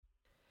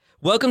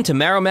Welcome to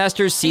Marrow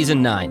Masters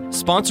Season 9,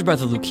 sponsored by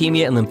the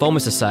Leukemia and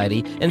Lymphoma Society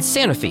and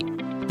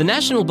Sanofi. The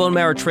National Bone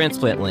Marrow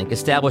Transplant Link,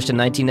 established in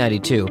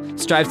 1992,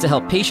 strives to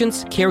help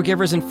patients,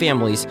 caregivers, and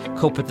families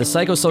cope with the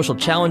psychosocial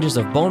challenges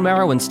of bone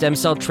marrow and stem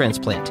cell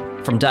transplant,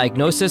 from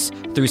diagnosis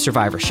through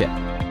survivorship.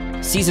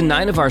 Season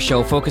 9 of our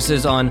show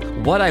focuses on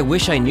what I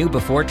wish I knew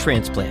before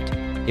transplant.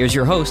 Here's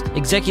your host,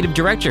 Executive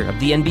Director of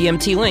the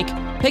NBMT Link,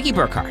 Peggy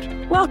Burkhardt.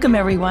 Welcome,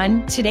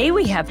 everyone. Today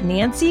we have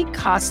Nancy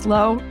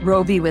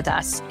Kostlow-Rovey with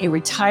us, a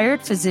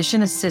retired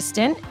physician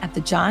assistant at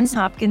the Johns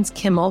Hopkins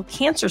Kimmel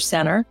Cancer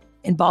Center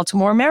in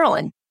Baltimore,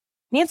 Maryland.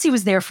 Nancy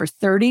was there for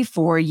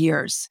 34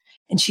 years,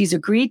 and she's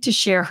agreed to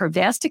share her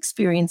vast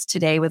experience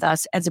today with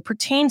us as it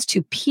pertains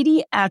to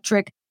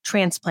pediatric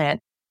transplant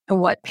and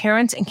what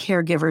parents and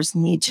caregivers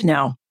need to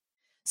know.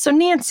 So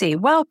Nancy,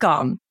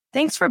 welcome.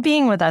 Thanks for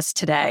being with us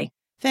today.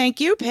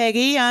 Thank you,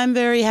 Peggy. I'm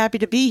very happy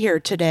to be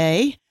here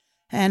today.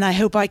 And I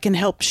hope I can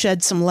help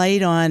shed some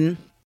light on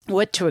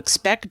what to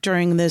expect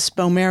during this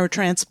bone marrow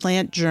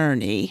transplant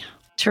journey.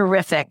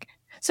 Terrific.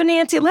 So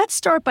Nancy, let's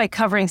start by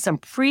covering some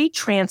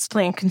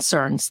pre-transplant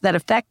concerns that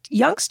affect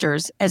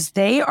youngsters as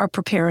they are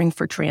preparing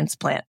for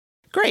transplant.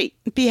 Great.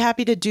 Be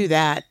happy to do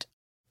that.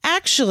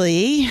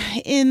 Actually,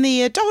 in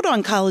the adult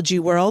oncology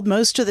world,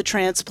 most of the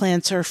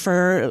transplants are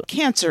for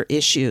cancer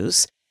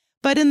issues.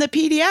 But in the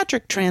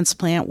pediatric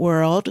transplant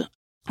world,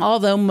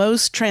 although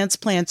most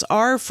transplants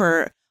are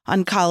for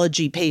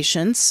oncology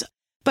patients,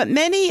 but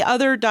many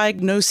other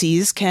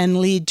diagnoses can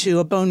lead to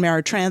a bone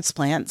marrow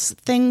transplant,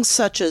 things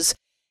such as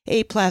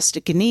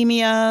aplastic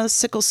anemia,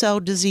 sickle cell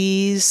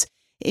disease,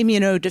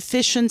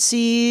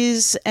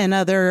 immunodeficiencies, and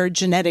other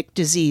genetic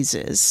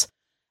diseases.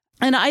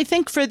 And I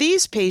think for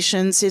these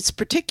patients, it's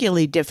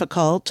particularly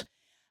difficult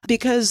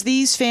because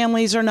these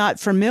families are not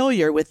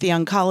familiar with the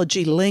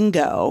oncology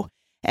lingo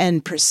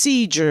and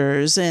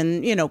procedures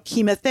and,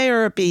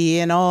 chemotherapy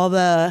and all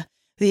the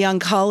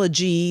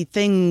oncology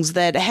things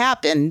that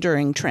happen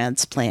during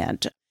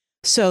transplant.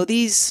 So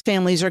these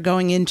families are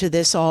going into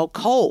this all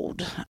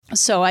cold.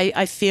 So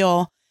I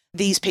feel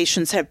these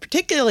patients have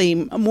particularly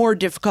more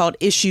difficult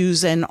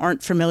issues and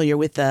aren't familiar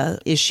with the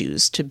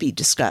issues to be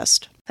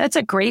discussed. That's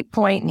a great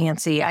point,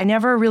 Nancy. I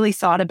never really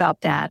thought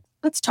about that.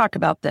 Let's talk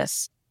about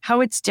this,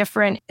 how it's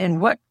different and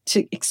what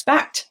to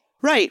expect.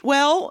 Right.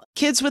 Well,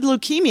 kids with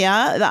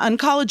leukemia, the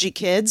oncology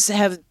kids,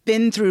 have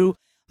been through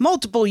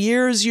multiple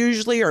years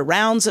usually or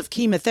rounds of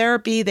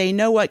chemotherapy. They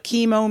know what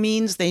chemo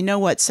means. They know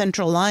what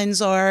central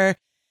lines are.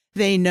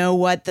 They know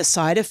what the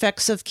side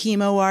effects of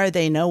chemo are.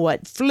 They know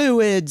what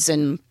fluids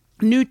and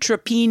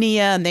neutropenia,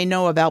 and they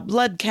know about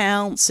blood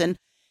counts and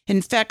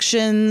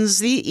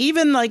infections.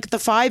 Even like the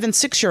 5 and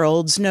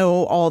 6-year-olds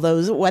know all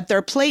those, what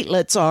their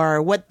platelets are,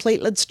 what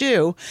platelets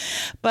do.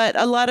 But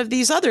a lot of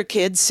these other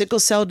kids, sickle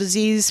cell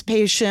disease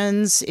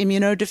patients,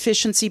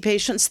 immunodeficiency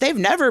patients, they've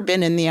never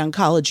been in the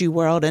oncology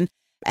world and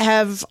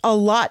have a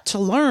lot to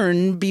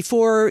learn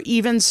before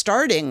even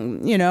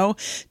starting,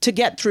 to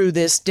get through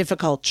this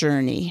difficult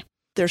journey.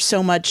 There's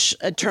so much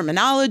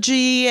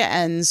terminology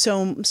and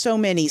so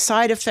many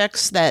side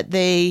effects that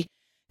they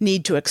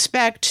need to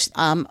expect.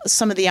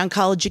 Some of the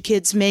oncology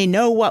kids may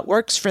know what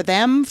works for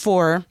them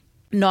for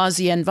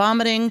nausea and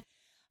vomiting.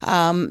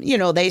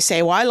 They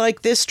say, well, I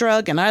like this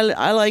drug and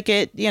I like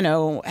it,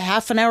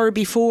 half an hour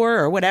before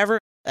or whatever.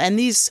 And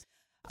these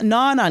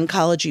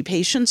non-oncology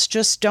patients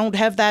just don't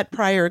have that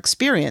prior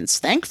experience,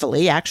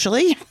 thankfully,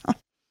 actually.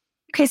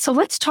 Okay, so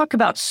let's talk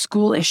about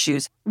school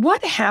issues.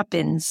 What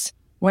happens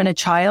when a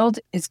child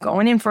is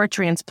going in for a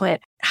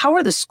transplant? How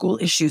are the school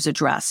issues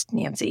addressed,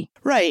 Nancy?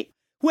 Right.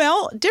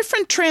 Well,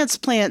 different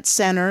transplant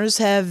centers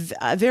have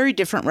very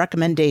different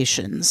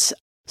recommendations.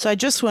 So I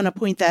just want to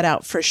point that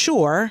out for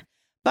sure.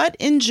 But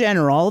in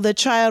general, the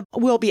child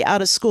will be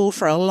out of school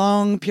for a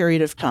long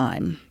period of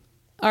time.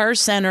 Our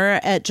center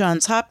at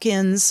Johns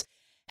Hopkins,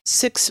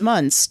 6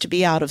 months to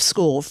be out of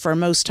school for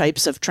most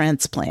types of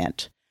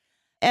transplant.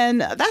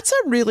 And that's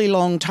a really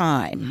long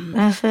time.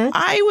 Mm-hmm.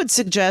 I would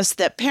suggest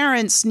that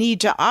parents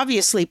need to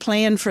obviously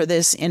plan for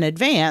this in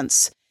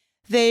advance.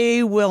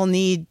 They will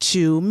need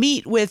to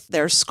meet with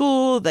their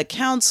school, the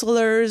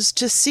counselors,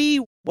 to see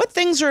what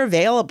things are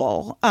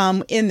available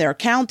in their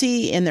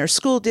county, in their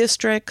school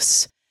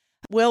districts.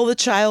 Will the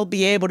child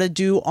be able to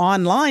do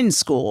online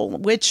school,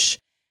 which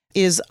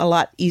is a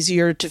lot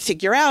easier to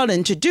figure out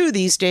and to do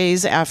these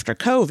days after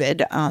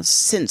COVID,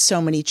 since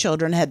so many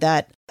children had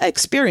that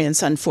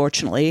experience,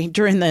 unfortunately,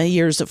 during the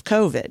years of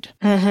COVID.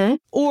 Mm-hmm.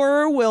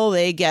 Or will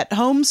they get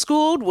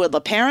homeschooled? Will the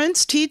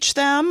parents teach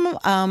them,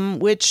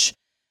 which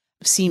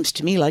seems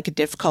to me like a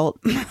difficult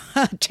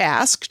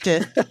task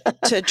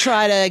to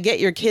try to get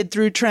your kid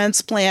through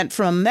transplant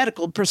from a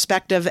medical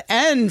perspective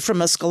and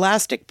from a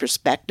scholastic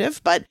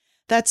perspective, but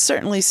that's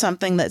certainly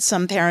something that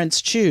some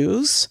parents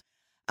choose.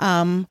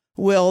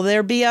 Will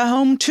there be a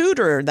home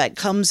tutor that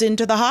comes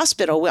into the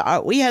hospital?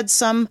 We had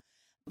some,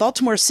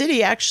 Baltimore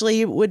City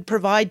actually would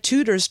provide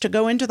tutors to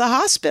go into the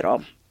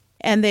hospital,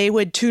 and they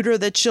would tutor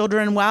the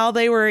children while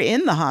they were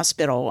in the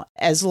hospital,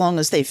 as long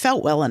as they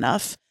felt well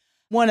enough.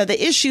 One of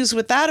the issues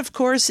with that, of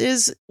course,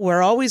 is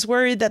we're always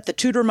worried that the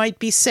tutor might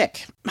be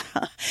sick.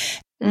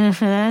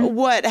 Mm-hmm.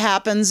 What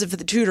happens if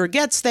the tutor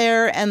gets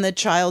there and the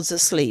child's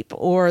asleep,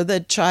 or the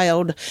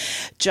child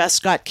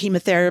just got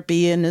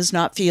chemotherapy and is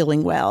not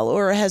feeling well,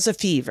 or has a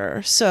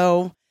fever?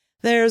 So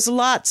there's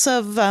lots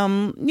of,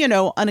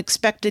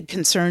 unexpected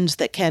concerns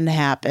that can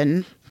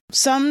happen.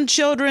 Some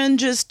children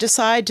just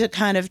decide to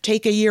kind of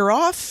take a year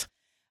off.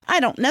 I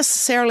don't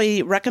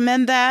necessarily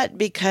recommend that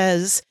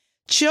because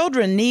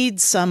children need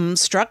some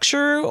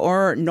structure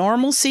or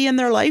normalcy in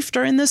their life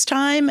during this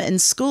time, and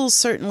school's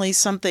certainly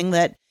something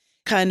that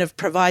kind of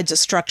provides a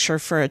structure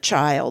for a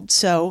child.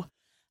 So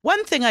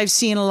one thing I've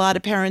seen a lot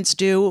of parents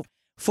do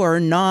for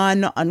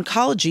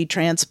non-oncology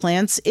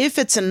transplants, if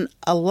it's an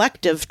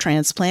elective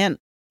transplant,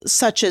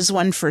 such as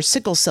one for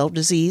sickle cell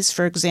disease,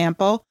 for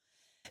example,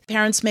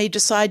 parents may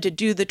decide to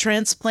do the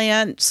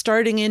transplant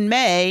starting in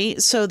May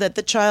so that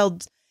the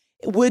child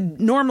would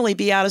normally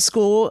be out of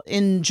school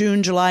in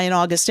June, July, and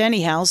August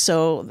anyhow.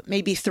 So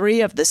maybe 3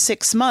 of the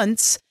 6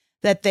 months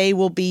that they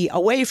will be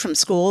away from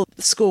school,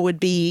 the school would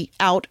be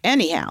out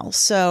anyhow.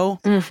 So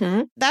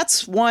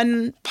that's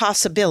one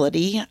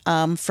possibility.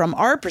 From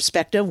our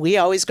perspective, we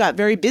always got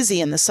very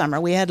busy in the summer.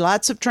 We had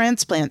lots of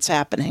transplants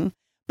happening.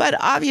 But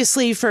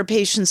obviously for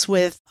patients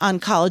with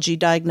oncology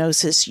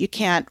diagnosis, you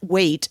can't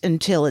wait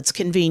until it's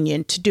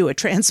convenient to do a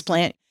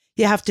transplant.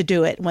 You have to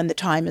do it when the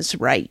time is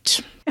right.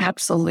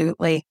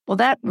 Absolutely. Well,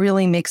 that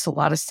really makes a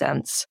lot of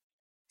sense.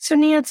 So,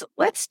 Nance,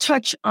 let's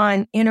touch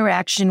on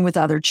interaction with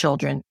other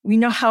children. We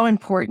know how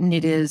important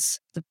it is,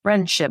 the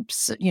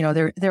friendships,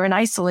 they're in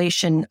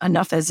isolation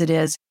enough as it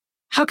is.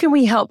 How can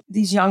we help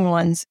these young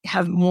ones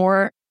have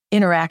more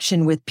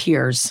interaction with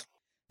peers?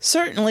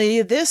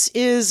 Certainly, this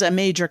is a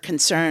major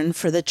concern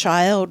for the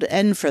child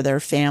and for their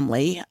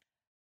family.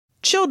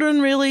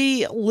 Children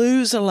really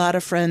lose a lot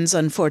of friends,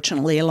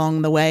 unfortunately,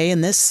 along the way,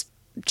 and this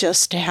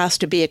just has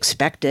to be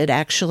expected,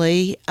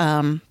 actually.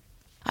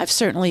 I've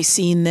certainly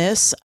seen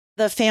this.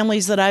 The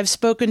families that I've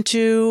spoken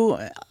to,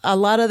 a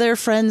lot of their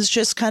friends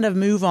just kind of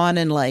move on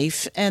in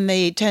life, and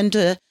they tend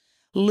to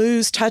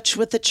lose touch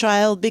with the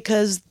child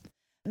because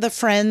the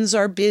friends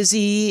are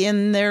busy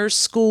in their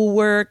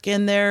schoolwork,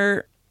 in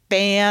their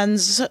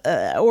bands,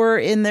 or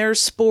in their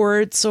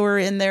sports, or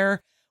in their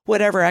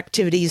whatever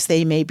activities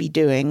they may be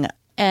doing.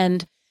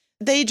 And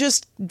they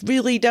just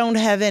really don't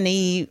have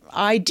any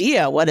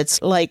idea what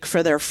it's like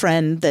for their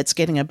friend that's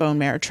getting a bone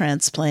marrow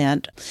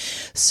transplant.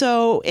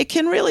 So it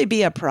can really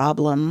be a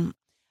problem.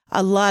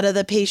 A lot of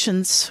the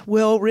patients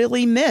will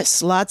really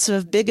miss lots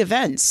of big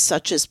events,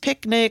 such as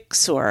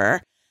picnics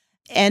or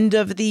end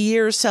of the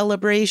year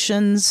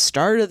celebrations,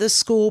 start of the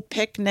school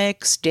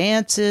picnics,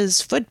 dances,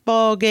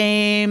 football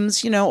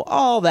games,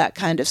 all that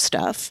kind of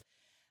stuff.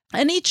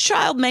 And each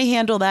child may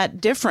handle that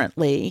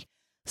differently.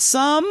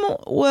 Some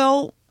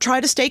will try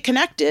to stay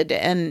connected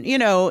and,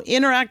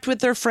 interact with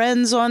their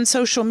friends on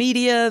social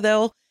media.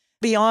 They'll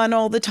be on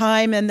all the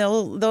time and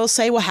they'll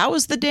say, well, how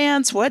was the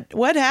dance?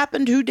 What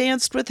happened? Who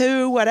danced with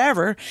who?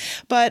 Whatever.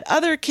 But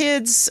other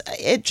kids,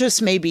 it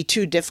just may be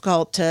too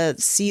difficult to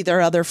see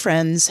their other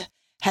friends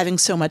having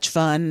so much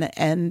fun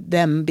and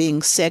them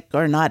being sick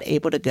or not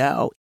able to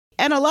go.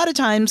 And a lot of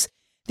times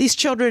these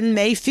children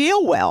may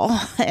feel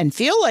well and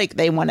feel like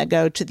they want to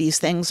go to these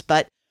things,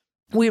 but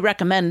we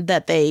recommend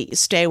that they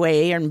stay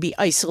away and be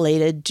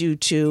isolated due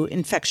to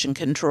infection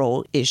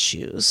control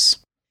issues.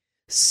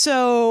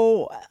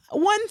 So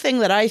one thing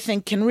that I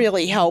think can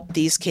really help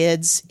these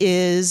kids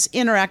is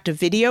interactive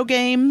video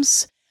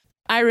games.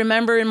 I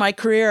remember in my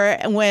career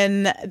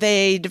when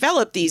they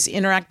developed these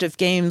interactive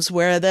games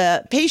where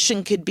the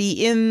patient could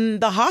be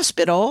in the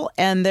hospital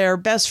and their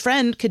best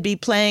friend could be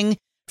playing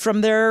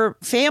from their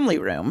family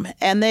room,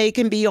 and they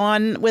can be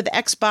on with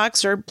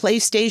Xbox or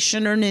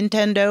PlayStation or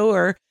Nintendo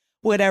or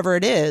whatever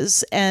it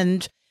is,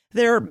 and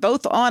they're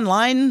both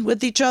online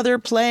with each other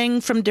playing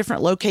from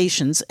different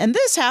locations. And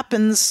this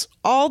happens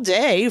all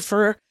day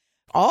for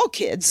all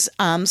kids.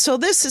 So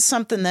this is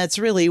something that's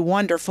really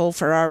wonderful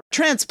for our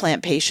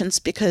transplant patients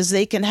because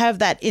they can have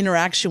that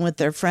interaction with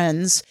their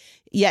friends,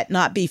 yet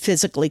not be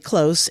physically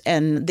close,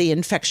 and the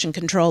infection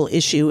control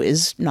issue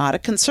is not a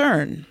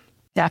concern.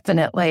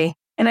 Definitely.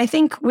 And I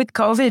think with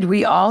COVID,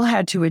 we all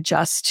had to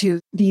adjust to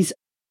these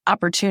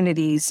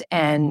opportunities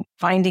and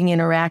finding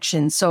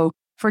interaction. So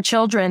for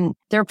children,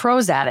 they're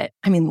pros at it.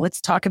 I mean, let's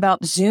talk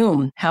about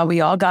Zoom, how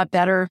we all got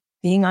better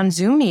being on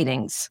Zoom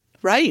meetings.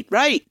 Right.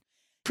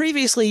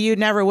 Previously, you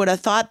never would have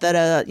thought that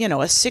a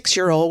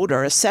 6-year-old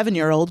or a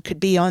 7-year-old could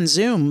be on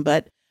Zoom,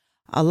 but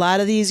a lot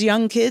of these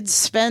young kids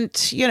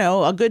spent,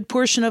 a good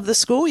portion of the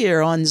school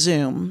year on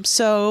Zoom.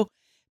 So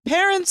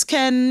parents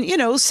can,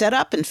 set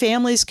up, and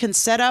families can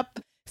set up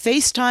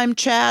FaceTime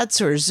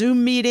chats or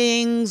Zoom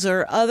meetings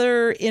or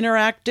other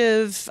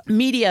interactive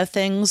media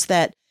things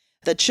that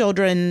the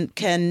children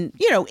can,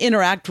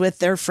 interact with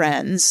their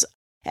friends.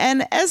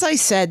 And as I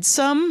said,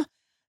 some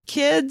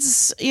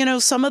kids,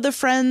 some of the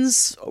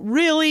friends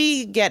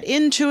really get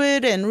into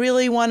it and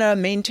really want to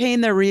maintain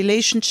their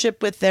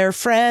relationship with their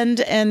friend.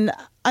 And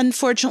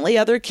unfortunately,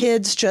 other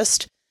kids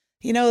just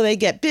they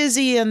get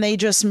busy and they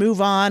just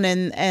move on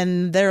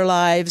and their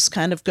lives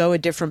kind of go a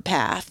different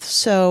path.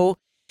 So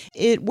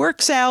it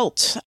works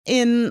out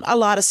in a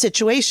lot of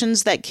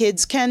situations that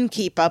kids can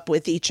keep up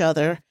with each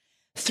other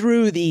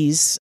through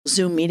these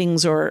Zoom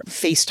meetings or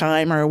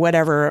FaceTime or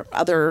whatever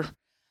other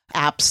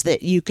apps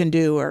that you can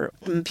do or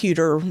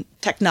computer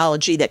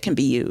technology that can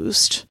be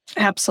used.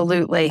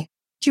 Absolutely.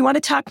 Do you want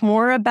to talk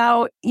more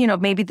about,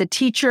 maybe the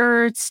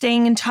teacher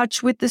staying in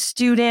touch with the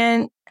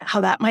student, how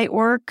that might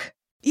work?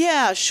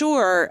 Yeah,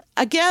 sure.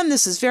 Again,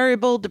 this is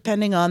variable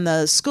depending on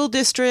the school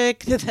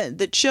district,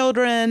 the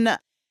children,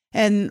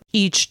 and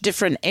each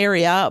different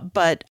area.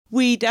 But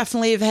we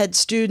definitely have had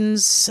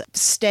students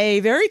stay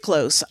very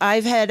close.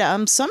 I've had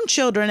some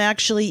children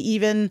actually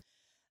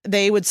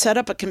they would set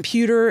up a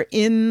computer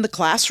in the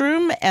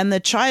classroom and the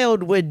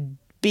child would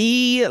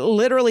be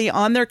literally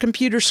on their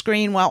computer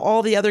screen while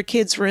all the other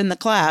kids were in the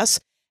class.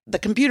 The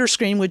computer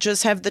screen would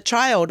just have the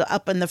child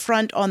up in the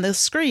front on the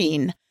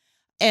screen.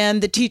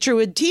 And the teacher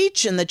would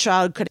teach and the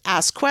child could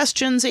ask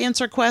questions,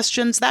 answer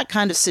questions. That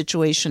kind of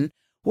situation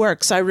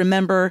works. I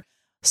remember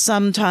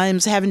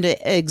sometimes having to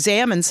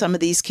examine some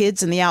of these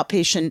kids in the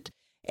outpatient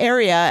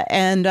area.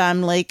 And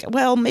I'm like,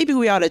 well, maybe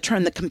we ought to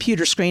turn the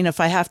computer screen if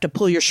I have to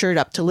pull your shirt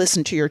up to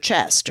listen to your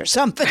chest or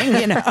something,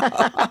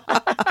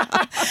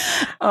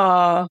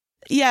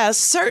 Yeah,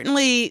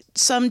 certainly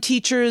some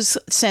teachers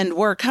send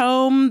work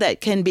home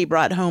that can be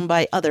brought home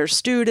by other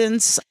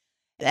students,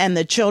 and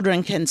the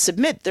children can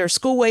submit their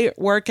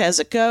schoolwork as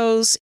it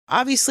goes.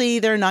 Obviously,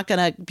 they're not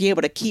going to be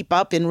able to keep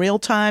up in real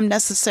time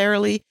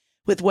necessarily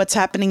with what's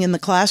happening in the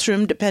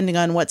classroom, depending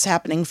on what's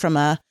happening from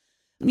a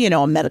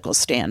medical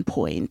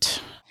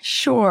standpoint.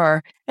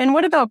 Sure. And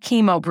what about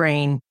chemo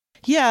brain?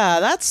 Yeah,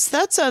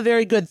 that's a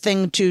very good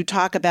thing to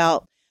talk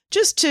about.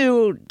 Just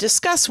to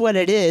discuss what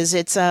it is,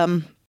 it's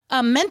a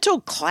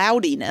mental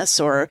cloudiness,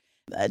 or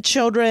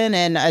children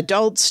and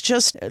adults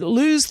just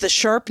lose the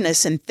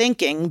sharpness in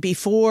thinking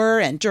before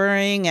and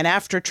during and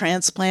after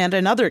transplant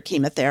and other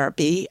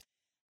chemotherapy.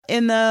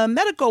 In the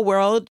medical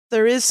world,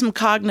 there is some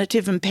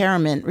cognitive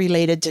impairment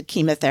related to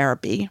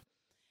chemotherapy.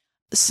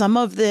 Some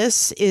of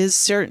this is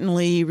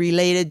certainly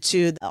related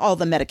to all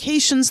the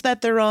medications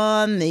that they're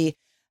on,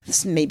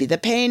 maybe the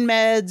pain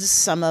meds,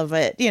 some of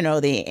it, the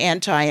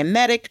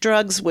antiemetic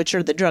drugs, which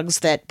are the drugs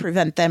that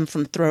prevent them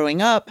from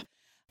throwing up.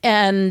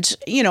 And,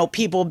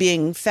 people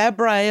being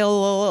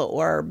febrile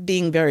or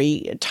being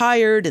very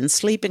tired and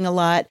sleeping a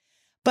lot.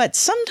 But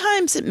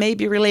sometimes it may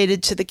be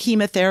related to the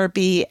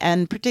chemotherapy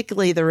and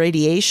particularly the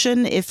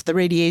radiation, if the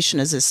radiation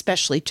is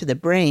especially to the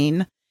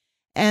brain.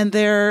 And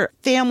their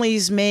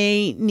families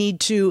may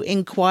need to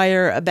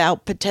inquire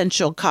about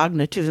potential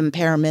cognitive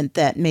impairment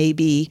that may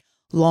be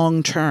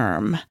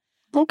long-term.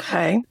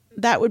 Okay.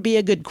 That would be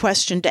a good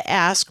question to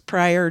ask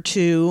prior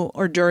to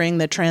or during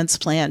the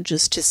transplant,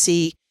 just to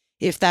see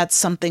if that's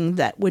something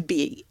that would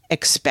be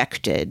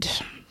expected.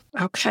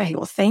 Okay.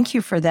 Well, thank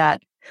you for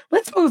that.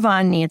 Let's move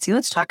on, Nancy.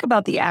 Let's talk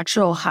about the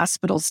actual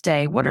hospital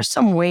stay. What are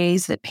some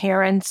ways that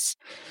parents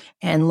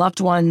and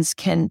loved ones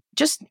can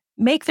just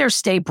make their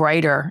stay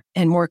brighter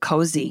and more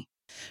cozy?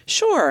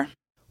 Sure.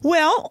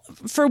 Well,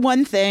 for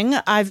one thing,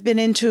 I've been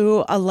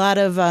into a lot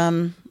of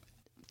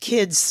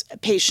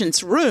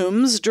patients'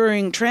 rooms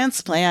during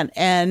transplant,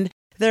 and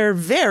they're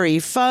very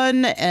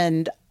fun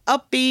and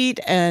upbeat,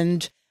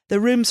 and the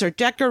rooms are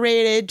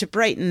decorated to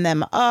brighten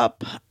them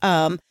up.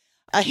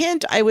 A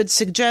hint, I would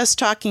suggest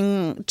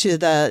talking to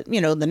the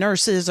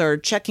nurses or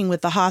checking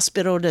with the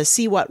hospital to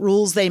see what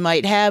rules they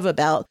might have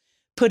about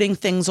putting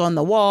things on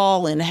the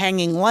wall and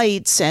hanging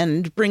lights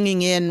and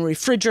bringing in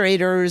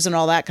refrigerators and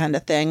all that kind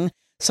of thing.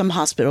 Some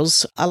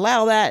hospitals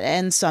allow that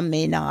and some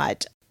may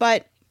not.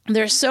 But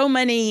there's so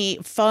many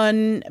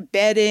fun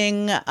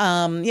bedding,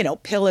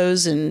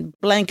 pillows and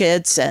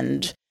blankets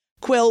and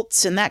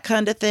quilts and that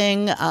kind of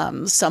thing.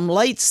 Some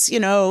lights,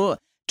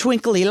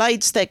 twinkly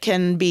lights that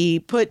can be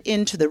put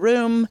into the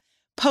room.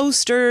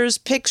 Posters,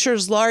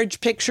 pictures, large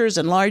pictures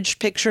and large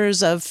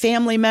pictures of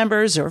family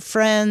members or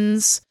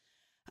friends.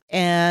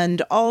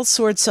 And all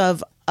sorts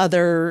of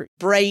other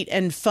bright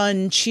and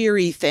fun,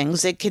 cheery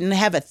things. It can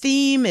have a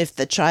theme if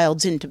the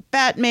child's into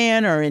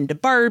Batman or into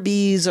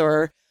Barbies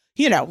or,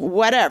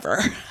 whatever.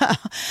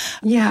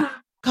 Yeah.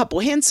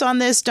 Couple hints on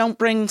this. Don't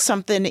bring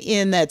something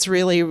in that's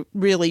really,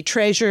 really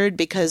treasured,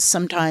 because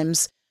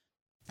sometimes,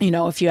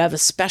 if you have a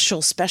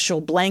special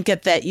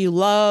blanket that you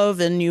love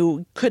and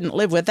you couldn't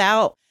live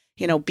without,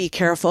 be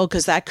careful,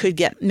 because that could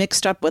get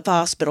mixed up with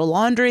hospital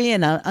laundry.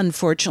 And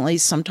unfortunately,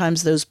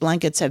 sometimes those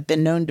blankets have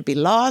been known to be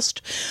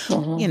lost.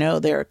 Mm-hmm.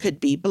 There could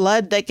be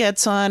blood that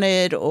gets on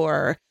it,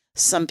 or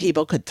some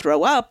people could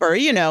throw up, or,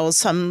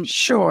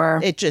 Sure.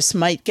 It just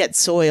might get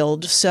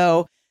soiled.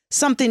 So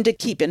something to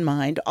keep in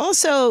mind.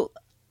 Also,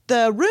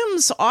 the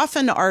rooms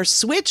often are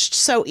switched.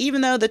 So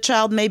even though the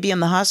child may be in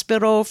the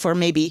hospital for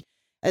maybe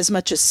as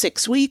much as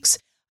 6 weeks,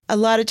 a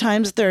lot of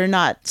times they're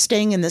not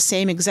staying in the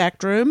same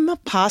exact room,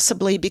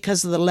 possibly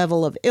because of the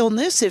level of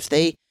illness, if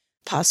they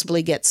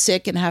possibly get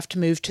sick and have to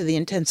move to the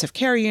intensive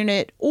care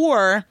unit,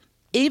 or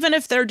even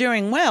if they're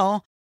doing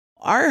well,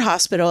 our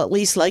hospital at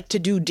least like to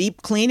do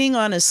deep cleaning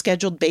on a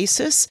scheduled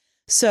basis.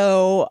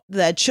 So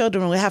that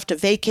children will have to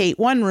vacate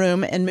one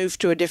room and move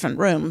to a different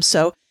room.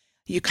 So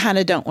you kind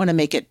of don't want to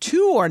make it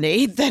too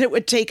ornate that it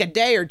would take a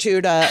day or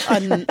two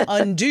to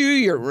undo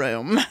your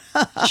room.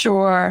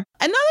 Sure.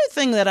 Another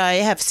thing that I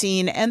have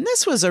seen, and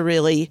this was a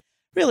really,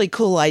 really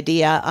cool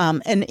idea,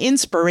 an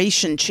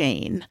inspiration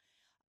chain.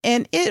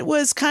 And it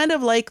was kind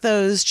of like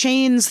those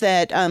chains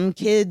that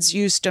kids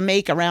used to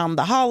make around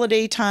the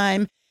holiday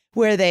time,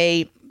 where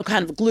they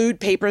kind of glued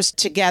papers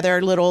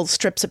together, little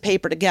strips of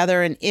paper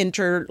together, and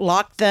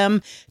interlocked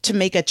them to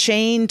make a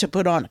chain to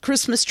put on a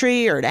Christmas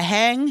tree or to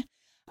hang.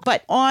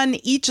 But on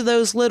each of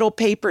those little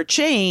paper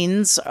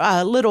chains,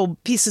 little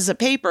pieces of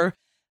paper,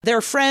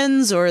 their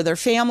friends or their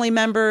family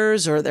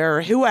members or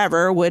their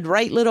whoever would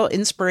write little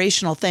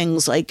inspirational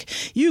things like,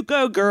 "You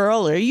go,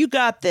 girl," or "You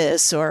got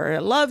this," or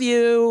 "Love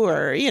you,"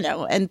 or,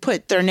 and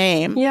put their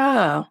name.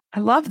 Yeah, I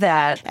love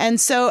that. And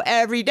so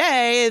every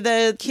day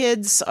the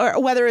kids, or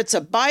whether it's a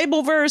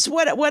Bible verse,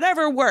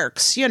 whatever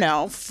works,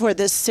 for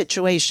this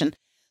situation.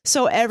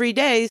 So every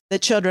day the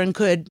children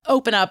could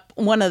open up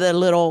one of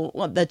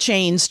the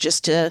chains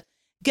just to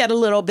get a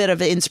little bit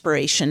of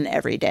inspiration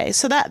every day.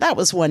 So that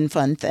was one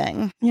fun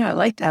thing. Yeah, I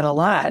like that a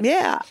lot.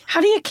 Yeah.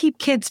 How do you keep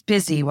kids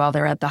busy while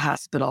they're at the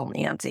hospital,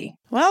 Nancy?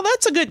 Well,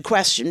 that's a good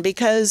question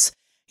because,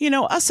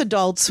 us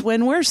adults,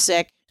 when we're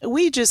sick,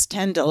 we just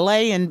tend to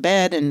lay in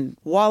bed and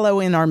wallow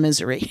in our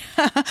misery.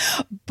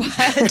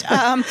 But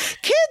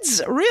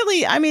kids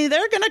really,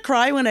 they're going to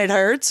cry when it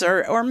hurts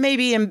or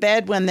maybe in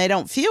bed when they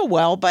don't feel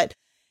well. But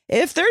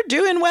if they're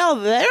doing well,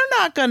 they're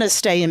not going to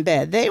stay in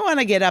bed. They want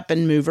to get up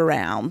and move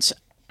around.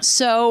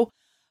 So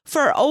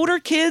for older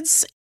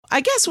kids,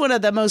 I guess one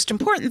of the most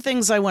important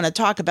things I want to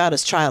talk about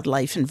is child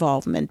life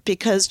involvement,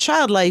 because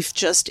child life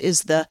just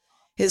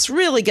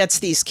really gets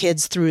these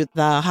kids through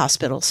the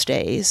hospital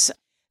stays.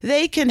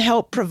 They can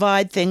help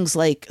provide things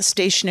like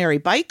stationary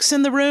bikes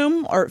in the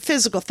room, or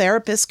physical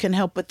therapists can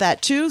help with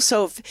that too.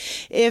 So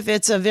if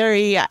it's a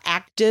very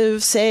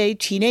active, say,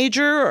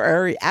 teenager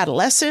or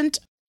adolescent,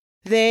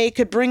 they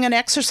could bring an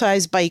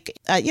exercise bike,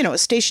 a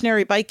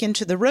stationary bike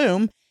into the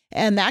room,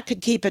 and that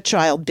could keep a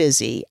child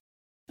busy.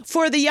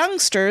 For the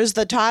youngsters,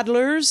 the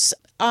toddlers,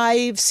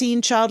 I've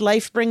seen Child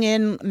Life bring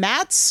in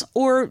mats,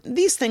 or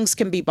these things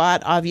can be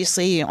bought,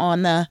 obviously,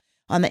 on the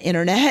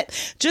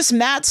internet. Just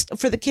mats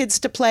for the kids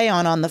to play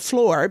on the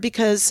floor,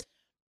 because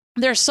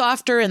they're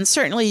softer, and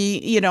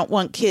certainly you don't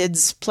want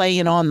kids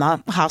playing on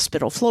the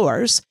hospital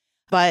floors.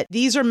 But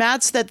these are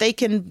mats that they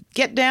can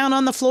get down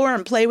on the floor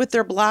and play with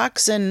their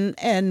blocks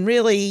and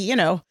really,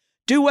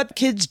 do what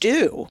kids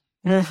do.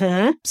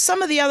 Mm-hmm.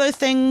 Some of the other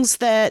things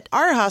that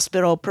our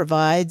hospital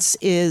provides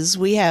is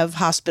we have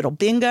hospital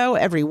bingo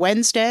every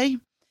Wednesday.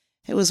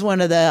 It was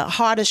one of the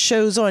hottest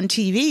shows on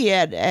TV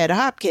at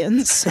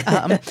Hopkins.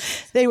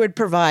 They would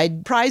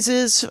provide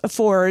prizes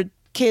for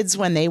kids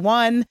when they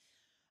won.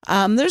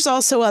 There's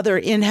also other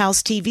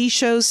in-house TV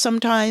shows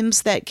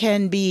sometimes that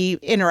can be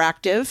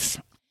interactive.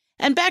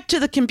 And back to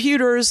the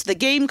computers, the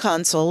game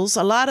consoles,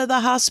 a lot of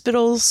the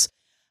hospitals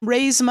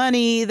raise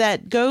money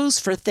that goes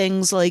for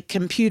things like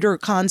computer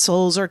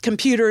consoles or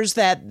computers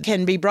that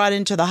can be brought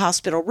into the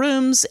hospital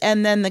rooms,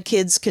 and then the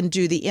kids can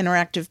do the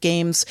interactive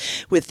games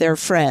with their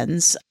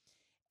friends.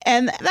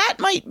 And that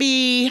might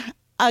be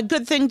a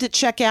good thing to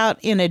check out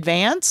in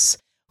advance.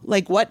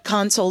 Like, what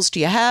consoles do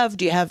you have?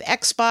 Do you have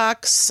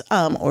Xbox,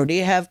 or do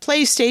you have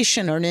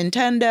PlayStation or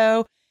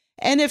Nintendo?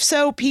 And if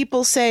so,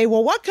 people say,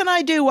 well, what can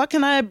I do? What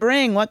can I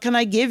bring? What can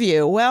I give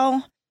you?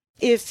 Well,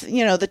 if,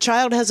 the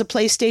child has a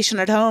PlayStation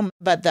at home,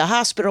 but the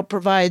hospital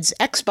provides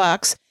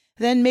Xbox,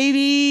 then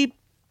maybe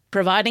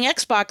providing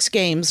Xbox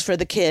games for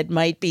the kid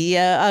might be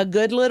a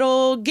good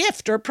little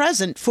gift or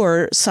present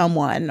for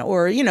someone.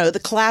 Or,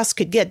 the class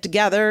could get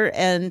together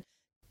and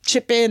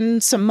chip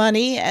in some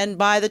money and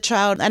buy the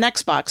child an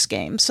Xbox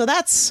game. So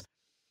that's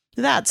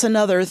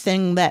another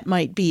thing that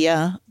might be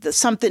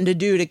something to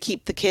do to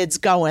keep the kids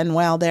going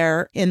while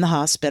they're in the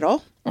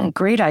hospital. Oh,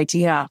 great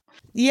idea.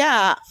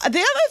 Yeah. The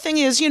other thing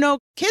is,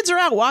 kids are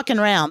out walking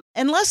around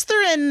unless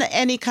they're in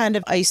any kind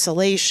of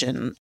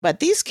isolation. But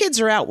these kids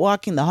are out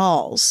walking the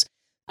halls.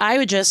 I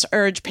would just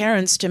urge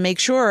parents to make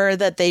sure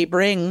that they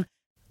bring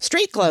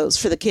street clothes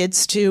for the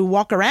kids to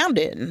walk around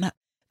in.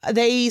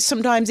 They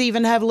sometimes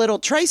even have little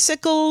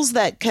tricycles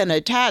that can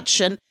attach.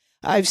 And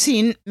I've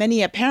seen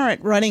many a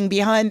parent running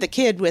behind the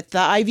kid with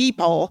the IV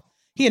pole,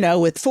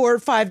 with 4 or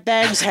 5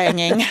 bags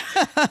hanging.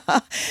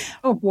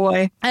 Oh,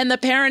 boy. And the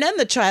parent and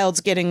the child's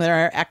getting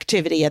their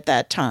activity at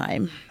that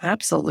time.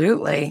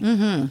 Absolutely.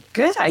 Mm-hmm.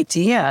 Good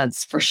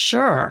ideas, for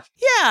sure.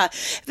 Yeah.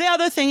 The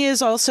other thing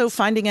is also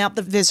finding out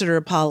the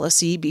visitor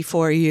policy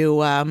before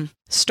you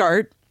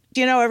start.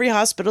 Every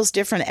hospital's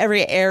different.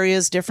 Every area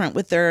is different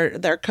with their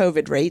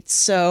COVID rates.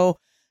 So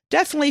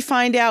definitely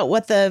find out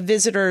what the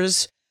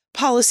visitors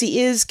policy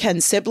is. Can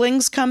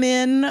siblings come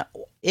in?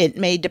 It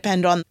may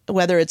depend on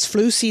whether it's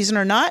flu season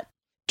or not.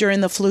 During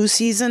the flu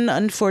season,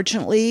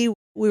 unfortunately,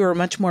 we were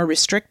much more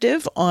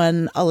restrictive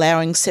on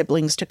allowing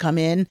siblings to come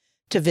in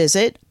to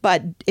visit.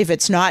 But if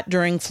it's not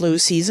during flu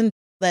season,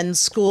 Then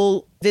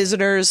school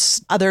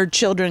visitors, other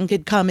children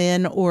could come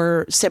in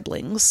or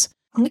siblings.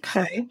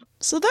 Okay.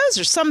 So those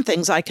are some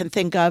things I can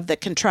think of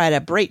that can try to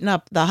brighten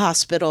up the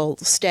hospital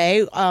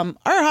stay. Our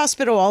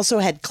hospital also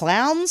had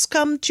clowns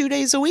come 2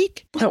 days a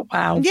week. Oh,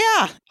 wow.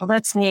 Yeah. Well,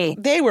 that's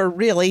neat. They were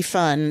really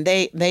fun.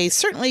 They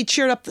certainly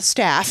cheered up the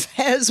staff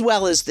as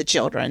well as the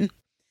children.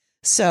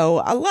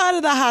 So a lot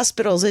of the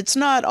hospitals, it's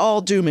not all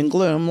doom and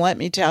gloom, let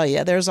me tell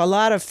you. There's a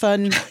lot of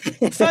fun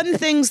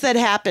things that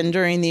happen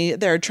during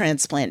their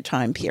transplant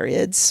time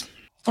periods.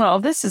 Well,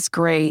 this is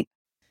great.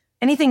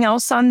 Anything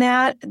else on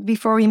that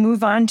before we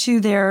move on to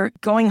their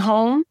going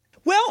home?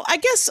 Well, I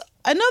guess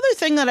another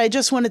thing that I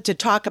just wanted to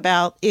talk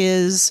about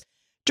is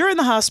during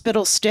the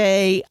hospital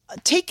stay,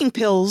 taking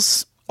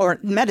pills or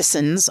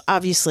medicines,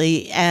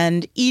 obviously,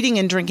 and eating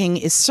and drinking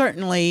is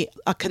certainly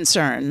a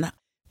concern.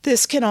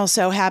 This can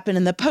also happen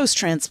in the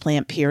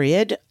post-transplant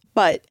period,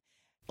 but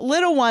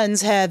little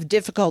ones have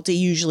difficulty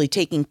usually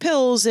taking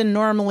pills, and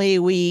normally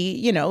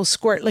we,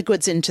 squirt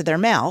liquids into their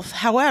mouth.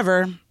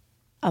 However,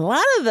 a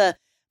lot of the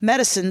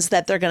medicines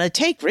that they're going to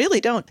take really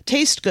don't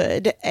taste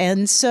good.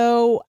 And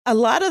so a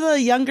lot of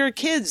the younger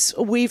kids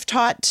we've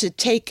taught to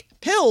take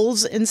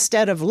pills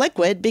instead of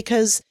liquid,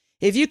 because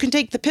if you can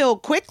take the pill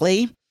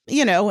quickly,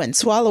 and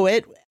swallow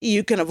it,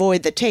 you can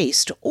avoid the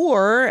taste.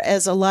 Or,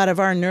 as a lot of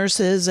our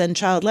nurses and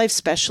child life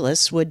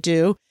specialists would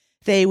do,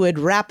 they would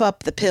wrap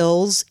up the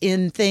pills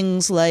in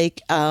things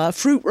like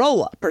fruit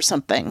roll-up or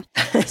something.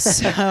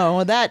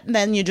 So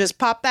then you just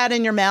pop that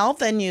in your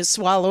mouth and you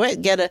swallow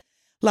it, get a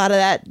lot of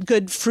that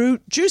good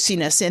fruit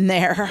juiciness in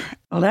there.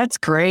 Well, that's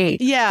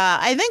great. Yeah,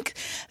 I think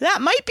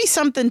that might be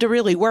something to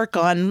really work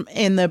on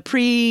in the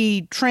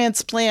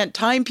pre-transplant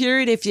time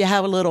period if you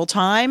have a little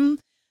time.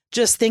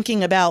 Just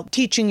thinking about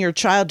teaching your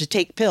child to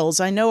take pills.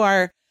 I know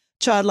our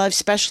child life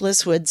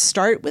specialists would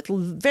start with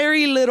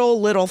very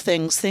little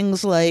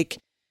things like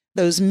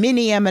those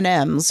mini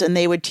M&Ms, and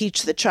they would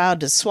teach the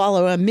child to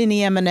swallow a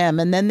mini M&M,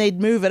 and then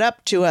they'd move it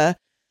up to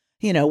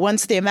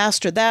once they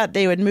mastered that,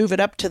 they would move it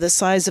up to the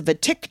size of a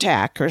Tic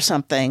Tac or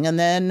something, and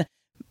then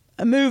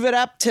move it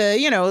up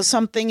to,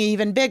 something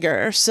even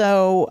bigger.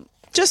 So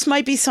just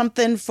might be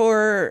something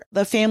for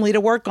the family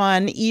to work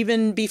on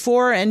even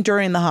before and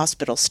during the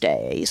hospital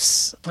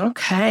stays.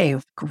 Okay,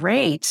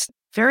 great.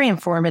 Very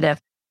informative.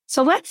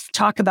 So let's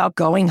talk about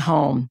going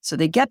home. So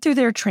they get through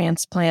their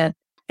transplant.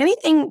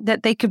 Anything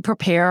that they could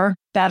prepare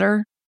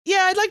better?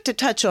 Yeah, I'd like to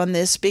touch on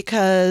this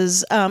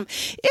because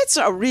it's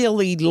a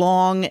really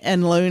long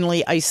and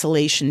lonely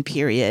isolation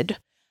period.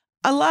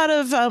 A lot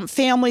of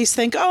families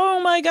think, oh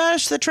my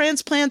gosh, the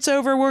transplant's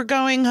over, we're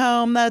going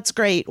home, that's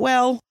great.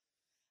 Well,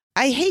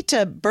 I hate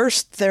to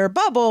burst their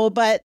bubble,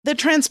 but the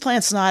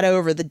transplant's not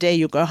over the day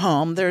you go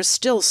home. There's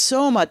still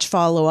so much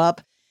follow-up,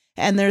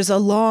 and there's a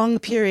long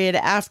period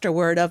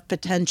afterward of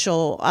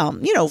potential,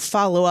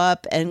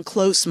 follow-up and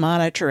close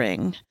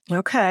monitoring.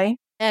 Okay.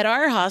 At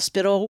our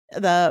hospital,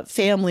 the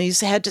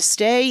families had to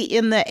stay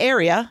in the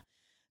area,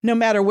 no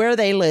matter where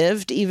they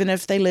lived, even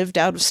if they lived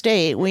out of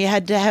state. We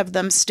had to have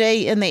them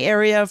stay in the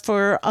area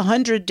for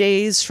 100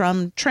 days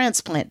from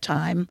transplant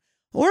time,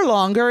 or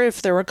longer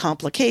if there were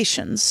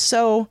complications.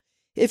 So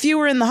if you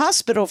were in the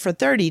hospital for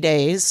 30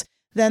 days,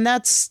 then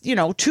that's,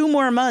 2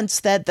 more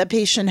months that the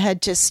patient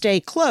had to stay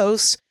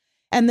close.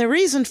 And the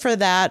reason for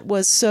that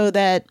was so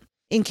that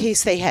in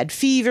case they had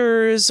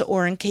fevers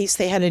or in case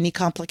they had any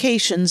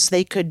complications,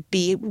 they could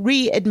be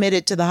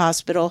readmitted to the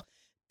hospital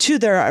to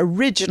their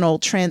original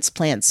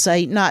transplant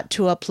site, not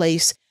to a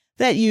place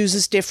that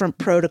uses different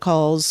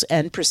protocols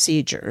and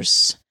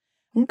procedures.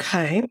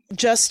 Okay.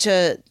 Just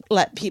to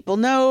let people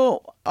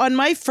know, on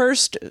my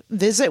first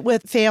visit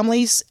with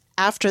families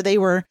after they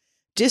were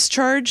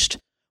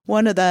discharged,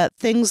 one of the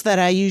things that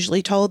I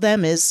usually told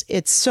them is,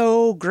 it's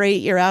so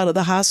great you're out of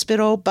the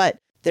hospital, but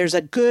there's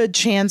a good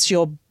chance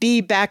you'll be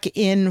back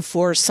in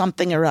for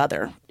something or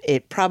other.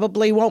 It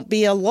probably won't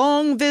be a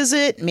long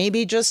visit,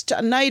 maybe just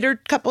a night or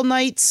couple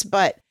nights,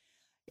 but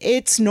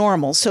it's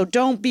normal. So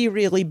don't be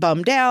really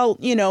bummed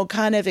out,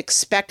 kind of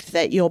expect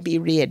that you'll be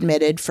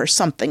readmitted for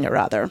something or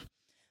other.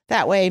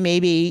 That way,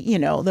 maybe,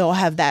 they'll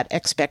have that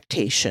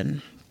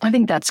expectation. I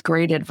think that's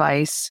great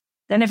advice.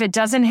 Then if it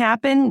doesn't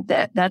happen,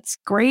 that's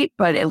great,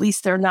 but at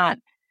least they're not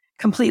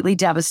completely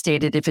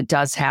devastated if it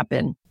does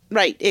happen.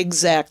 Right,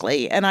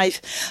 exactly. And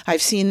I've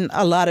seen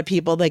a lot of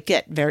people that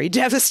get very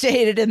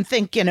devastated and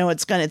think,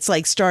 it's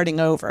like starting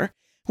over,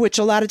 which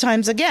a lot of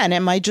times, again,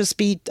 it might just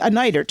be a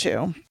night or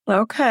two.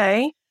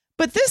 Okay.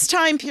 But this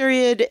time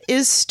period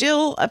is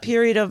still a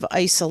period of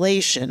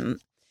isolation.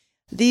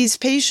 These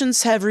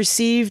patients have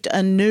received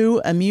a new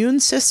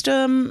immune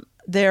system.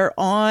 They're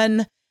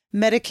on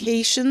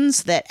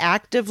medications that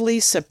actively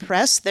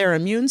suppress their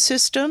immune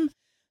system.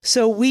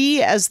 So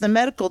we, as the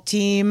medical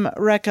team,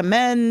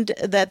 recommend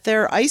that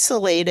they're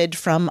isolated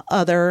from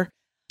other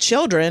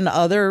children,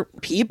 other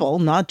people,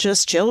 not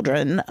just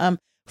children,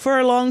 for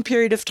a long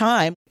period of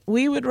time.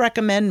 We would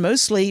recommend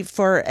mostly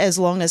for as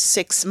long as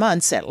 6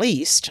 months at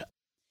least,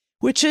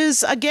 which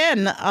is,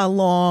 again, a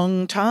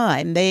long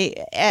time.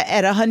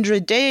 At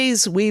 100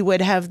 days, we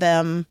would have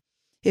them,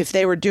 if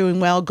they were doing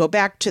well, go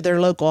back to their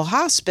local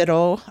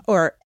hospital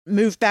or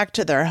move back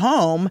to their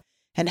home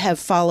and have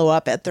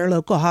follow-up at their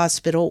local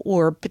hospital,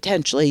 or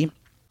potentially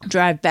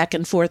drive back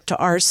and forth to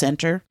our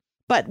center.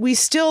 But we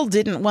still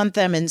didn't want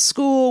them in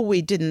school.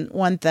 We didn't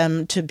want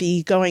them to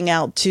be going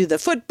out to the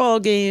football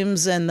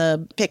games and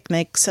the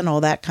picnics and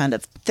all that kind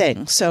of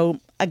thing. So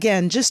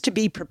again, just to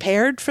be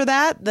prepared for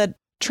that, the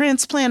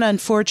transplant,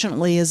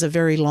 unfortunately, is a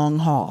very long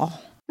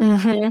haul.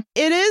 Mm-hmm.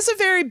 It is a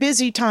very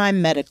busy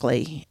time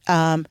medically.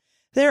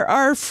 There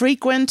are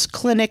frequent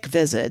clinic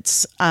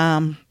visits.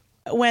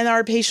 When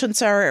our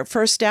patients are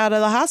first out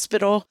of the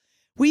hospital,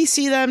 we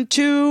see them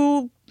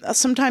 2,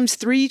 sometimes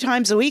 3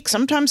 times a week,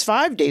 sometimes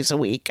 5 days a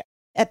week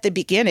at the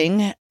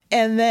beginning.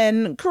 And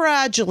then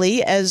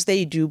gradually, as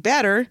they do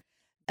better,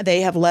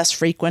 they have less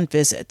frequent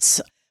visits,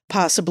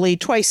 possibly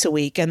twice a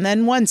week, and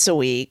then once a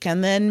week,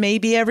 and then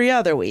maybe every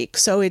other week.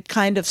 So it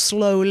kind of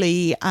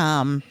slowly,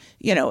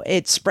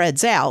 it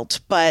spreads out.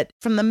 But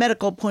from the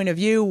medical point of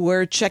view,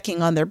 we're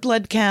checking on their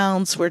blood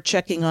counts. We're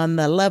checking on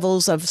the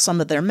levels of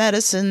some of their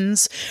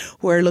medicines.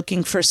 We're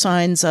looking for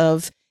signs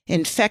of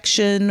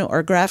infection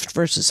or graft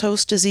versus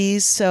host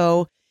disease.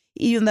 So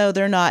even though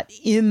they're not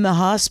in the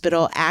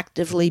hospital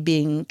actively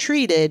being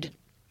treated,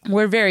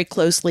 we're very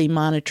closely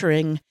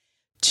monitoring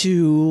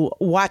to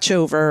watch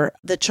over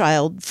the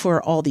child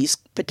for all these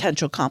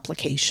potential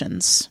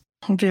complications.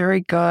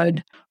 Very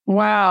good.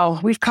 Wow.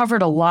 We've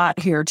covered a lot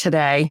here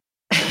today.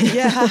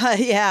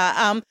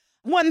 Yeah.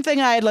 One thing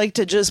I'd like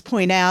to just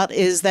point out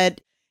is that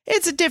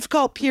it's a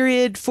difficult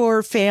period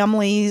for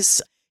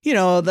families.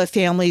 The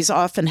families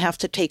often have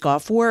to take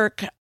off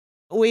work.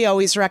 We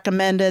always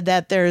recommended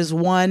that there's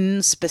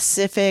one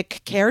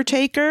specific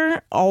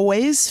caretaker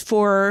always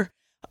for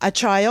a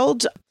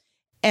child.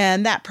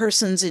 And that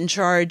person's in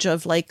charge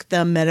of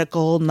the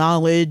medical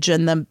knowledge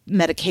and the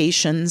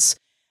medications.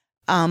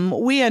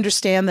 We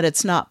understand that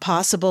it's not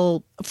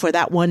possible for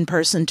that one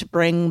person to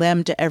bring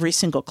them to every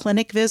single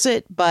clinic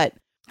visit, but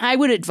I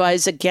would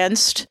advise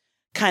against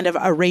kind of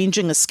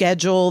arranging a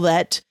schedule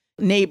that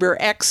neighbor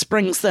X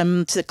brings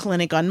them to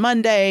clinic on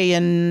Monday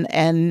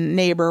and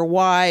neighbor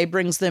Y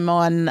brings them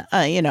on,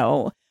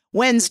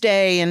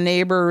 Wednesday, and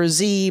neighbor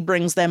Z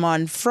brings them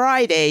on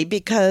Friday,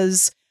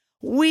 because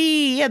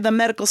the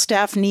medical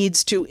staff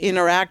needs to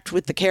interact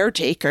with the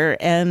caretaker,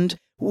 and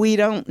we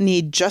don't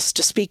need just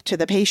to speak to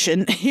the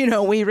patient.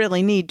 We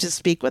really need to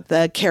speak with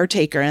the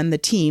caretaker and the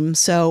team.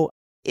 So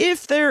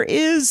if there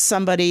is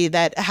somebody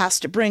that has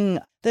to bring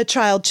the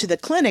child to the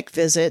clinic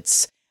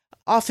visits,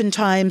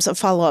 oftentimes a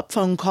follow-up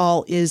phone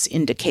call is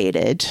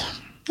indicated.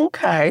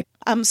 Okay.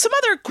 Some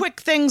other quick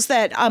things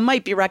that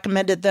might be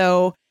recommended,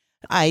 though,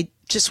 I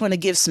just want to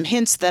give some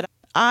hints that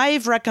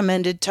I've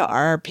recommended to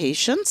our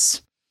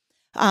patients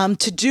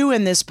to do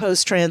in this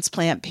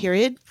post-transplant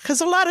period, because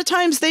a lot of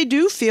times they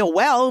do feel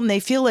well and they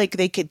feel like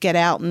they could get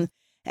out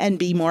and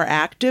be more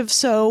active.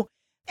 So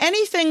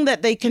anything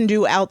that they can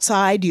do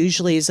outside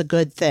usually is a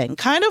good thing,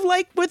 kind of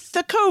like with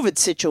the COVID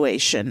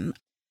situation.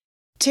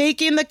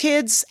 Taking the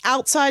kids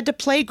outside to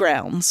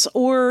playgrounds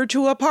or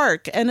to a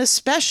park, and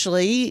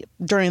especially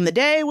during the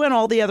day when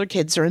all the other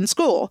kids are in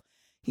school.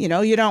 You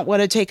don't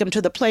want to take them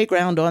to the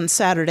playground on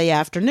Saturday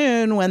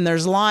afternoon when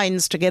there's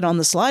lines to get on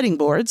the sliding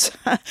boards,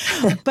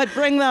 but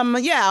bring them,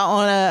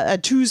 on a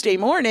Tuesday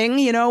morning,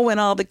 when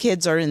all the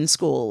kids are in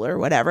school or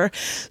whatever,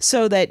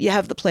 so that you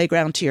have the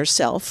playground to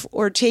yourself.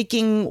 Or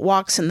taking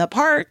walks in the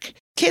park.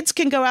 Kids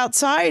can go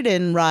outside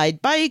and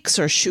ride bikes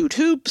or shoot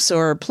hoops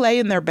or play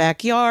in their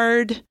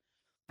backyard.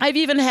 I've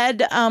even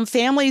had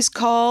families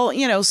call,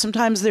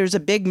 sometimes there's a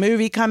big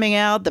movie coming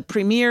out, the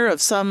premiere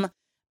of some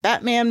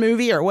Batman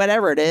movie or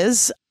whatever it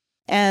is,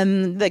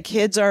 and the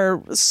kids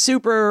are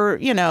super,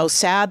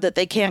 sad that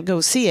they can't go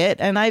see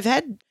it. And I've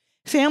had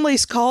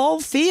families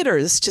call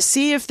theaters to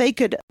see if they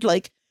could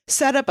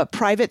set up a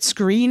private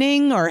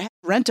screening or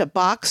rent a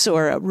box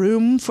or a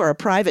room for a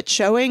private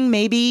showing,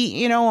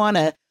 maybe, on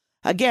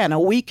a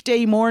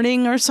weekday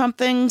morning or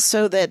something,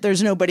 so that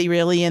there's nobody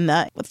really in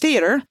the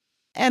theater.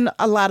 And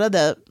a lot of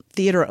the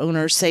theater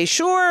owners say,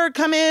 sure,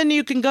 come in,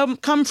 you can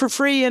come for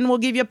free and we'll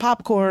give you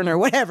popcorn or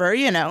whatever,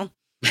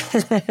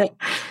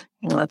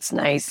 Well, that's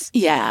nice.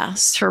 Yeah.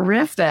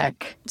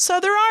 Terrific. So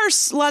there are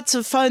lots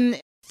of fun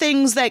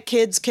things that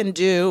kids can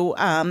do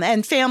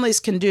and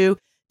families can do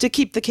to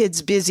keep the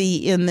kids busy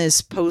in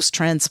this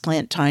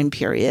post-transplant time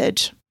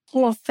period.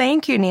 Well,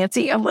 thank you,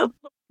 Nancy. I'm going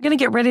to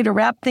get ready to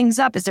wrap things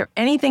up. Is there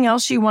anything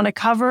else you want to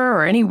cover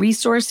or any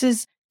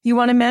resources you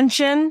want to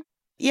mention?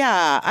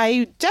 Yeah,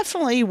 I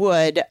definitely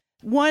would.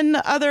 One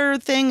other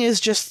thing is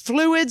just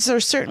fluids are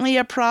certainly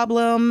a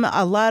problem.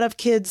 A lot of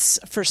kids,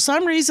 for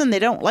some reason, they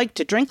don't like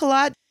to drink a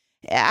lot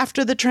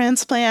after the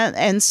transplant.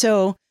 And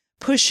so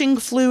pushing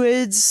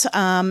fluids,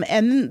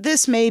 and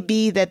this may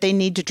be that they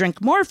need to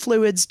drink more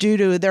fluids due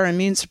to their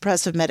immune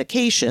suppressive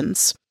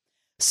medications.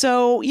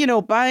 So,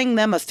 buying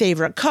them a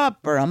favorite cup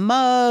or a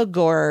mug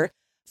or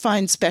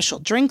find special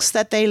drinks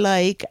that they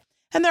like.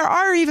 And there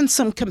are even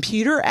some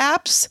computer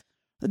apps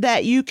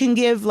that you can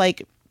give,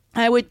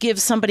 I would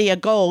give somebody a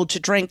goal to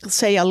drink,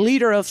 say, a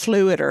liter of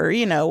fluid or,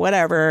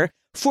 whatever,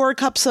 4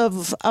 cups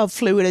of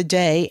fluid a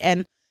day.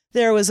 And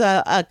there was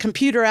a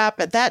computer app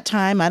at that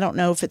time. I don't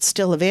know if it's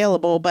still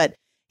available, but,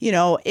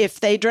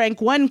 if they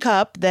drank 1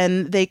 cup,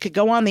 then they could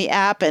go on the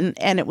app and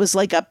it was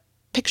like a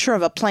picture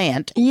of a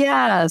plant.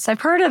 Yes,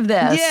 I've heard of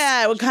this.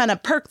 Yeah, it would kind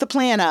of perk the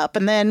plant up.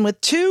 And then with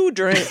 2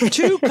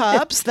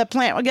 cups, the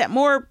plant would get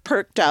more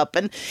perked up.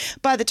 And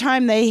by the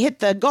time they hit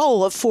the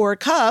goal of 4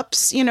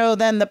 cups,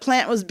 then the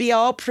plant would be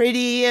all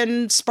pretty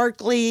and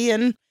sparkly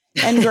and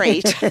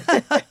great.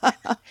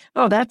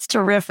 Oh, that's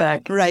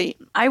terrific. Right.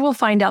 I will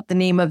find out the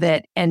name of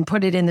it and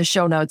put it in the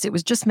show notes. It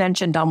was just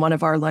mentioned on one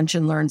of our Lunch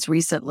and Learns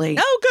recently.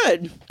 Oh,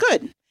 good.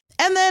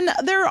 And then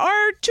there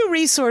are 2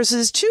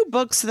 resources, 2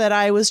 books that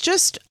I was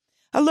just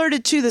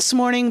alerted to this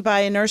morning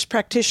by a nurse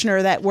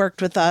practitioner that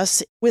worked with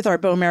us with our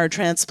bone marrow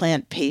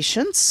transplant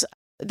patients.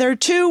 There are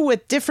 2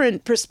 with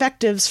different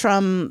perspectives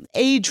from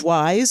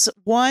age-wise.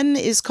 One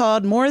is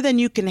called More Than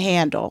You Can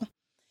Handle.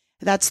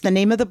 That's the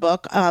name of the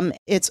book.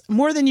 It's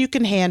More Than You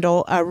Can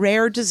Handle, a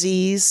Rare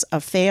Disease, a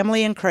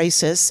Family in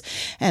Crisis,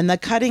 and the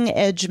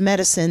Cutting-Edge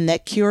Medicine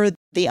That Cured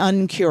the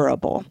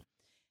Uncurable.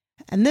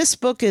 And this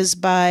book is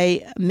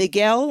by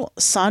Miguel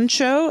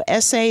Sancho,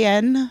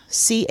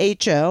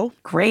 Sancho.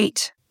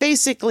 Great.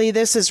 Basically,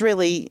 this is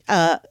really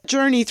a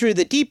journey through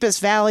the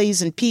deepest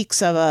valleys and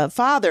peaks of a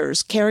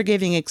father's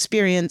caregiving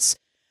experience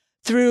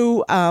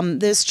through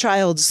this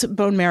child's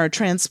bone marrow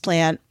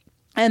transplant.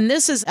 And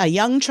this is a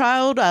young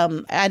child.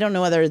 I don't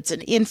know whether it's an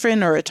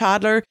infant or a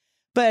toddler,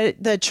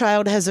 but the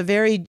child has a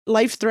very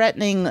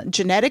life-threatening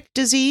genetic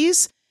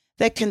disease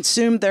that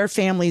consumed their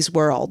family's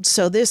world.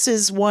 So this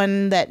is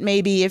one that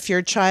maybe if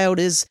your child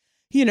is,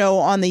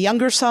 on the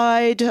younger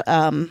side,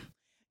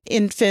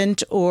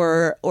 infant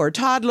or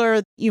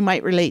toddler, you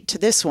might relate to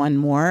this one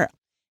more.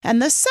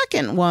 And the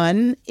second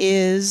one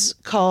is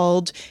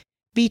called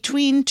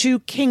Between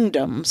Two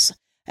Kingdoms,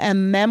 a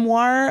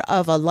memoir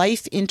of a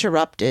life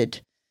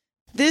interrupted.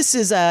 This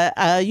is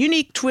a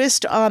unique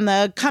twist on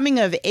the coming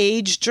of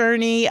age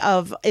journey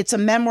it's a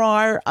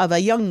memoir of a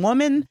young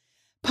woman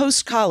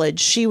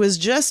post-college. She was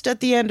just at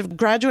the end of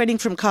graduating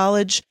from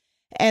college,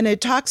 and it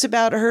talks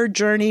about her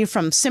journey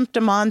from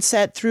symptom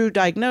onset through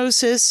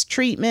diagnosis,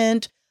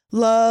 treatment,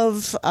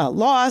 love,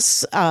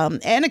 loss,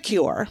 and a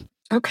cure.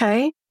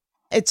 Okay.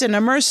 It's an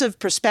immersive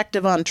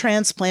perspective on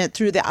transplant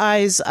through the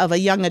eyes of a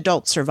young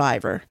adult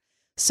survivor.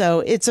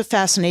 So it's a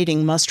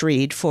fascinating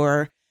must-read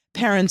for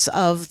parents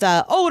of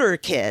the older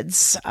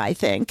kids, I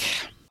think.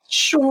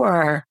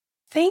 Sure.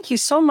 Thank you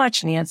so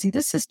much, Nancy.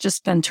 This has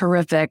just been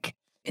terrific.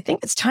 I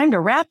think it's time to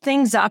wrap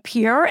things up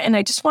here. And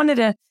I just wanted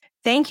to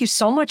thank you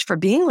so much for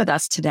being with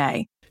us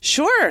today.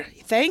 Sure.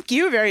 Thank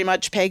you very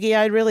much, Peggy.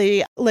 I'd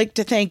really like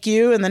to thank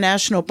you and the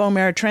National Bone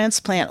Marrow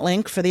Transplant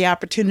Link for the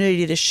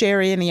opportunity to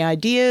share any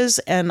ideas.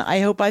 And I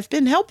hope I've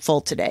been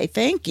helpful today.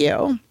 Thank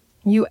you.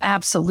 You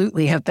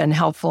absolutely have been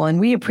helpful, and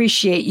we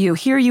appreciate you.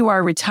 Here you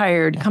are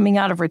retired, coming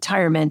out of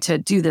retirement to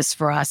do this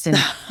for us, and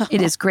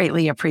it is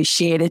greatly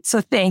appreciated. So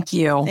thank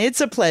you.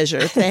 It's a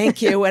pleasure.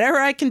 Thank you. Whatever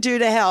I can do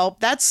to help.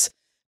 That's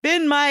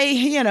been my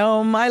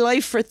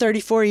life for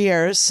 34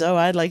 years, so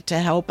I'd like to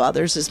help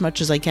others as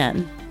much as I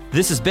can.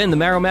 This has been the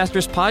Marrow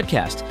Masters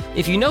podcast.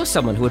 If you know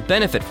someone who would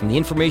benefit from the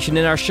information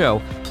in our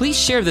show, please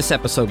share this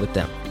episode with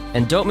them.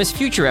 And don't miss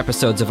future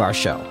episodes of our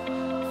show.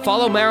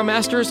 Follow Marrow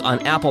Masters on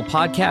Apple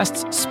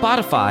Podcasts,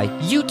 Spotify,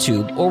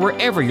 YouTube, or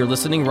wherever you're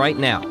listening right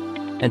now.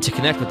 And to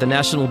connect with the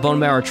National Bone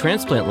Marrow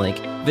Transplant Link,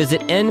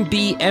 visit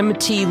nbmtlink.org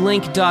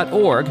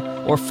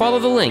or follow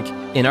the link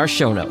in our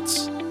show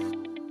notes.